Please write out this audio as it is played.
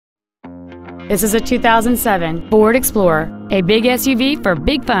This is a 2007 Ford Explorer, a big SUV for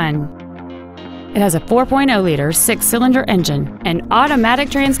big fun. It has a 4.0-liter 6-cylinder engine, an automatic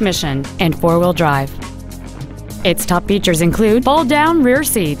transmission, and 4-wheel drive. Its top features include fold-down rear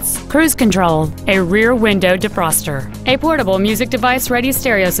seats, cruise control, a rear window defroster, a portable music device-ready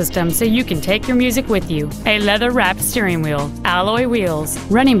stereo system so you can take your music with you, a leather-wrapped steering wheel, alloy wheels,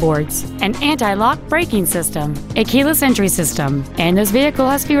 running boards, an anti-lock braking system, a keyless entry system, and this vehicle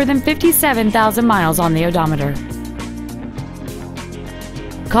has fewer than 57,000 miles on the odometer.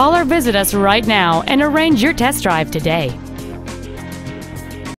 Call or visit us right now and arrange your test drive today.